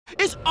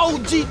It's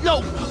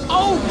OG-LOC,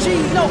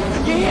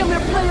 OG-LOC. You hear me,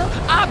 player?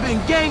 I've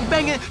been gang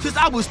banging since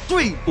I was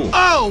 3.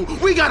 Oh,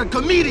 we got a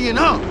comedian,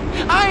 huh?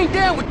 I ain't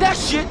down with that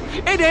shit.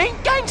 It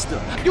ain't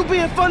gangster. You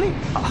being funny?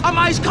 I'm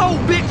ice cold,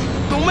 bitch.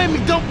 Don't make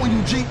me dump on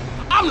you, G.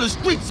 I'm the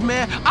streets,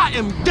 man. I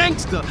am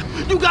gangster.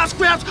 You got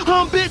scraps,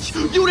 huh, bitch?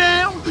 You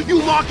down? You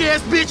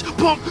mark-ass bitch,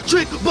 punk,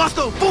 trick,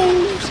 buster,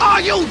 fools?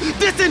 Are you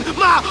dissing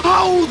my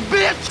hoes,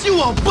 bitch?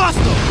 You a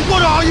buster.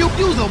 What are you?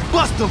 You's a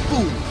buster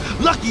fool.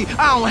 Lucky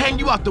I don't hang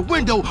you out the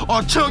window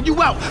or turn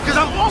you out, cause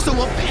I'm also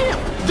a pimp.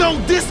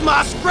 Don't diss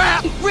my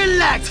scrap.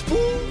 Relax,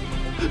 fool.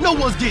 No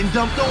one's getting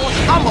dumped on.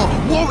 I'm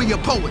a warrior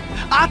poet.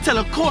 I tell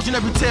a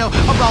cautionary tale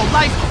about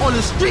life on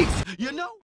the streets, you know?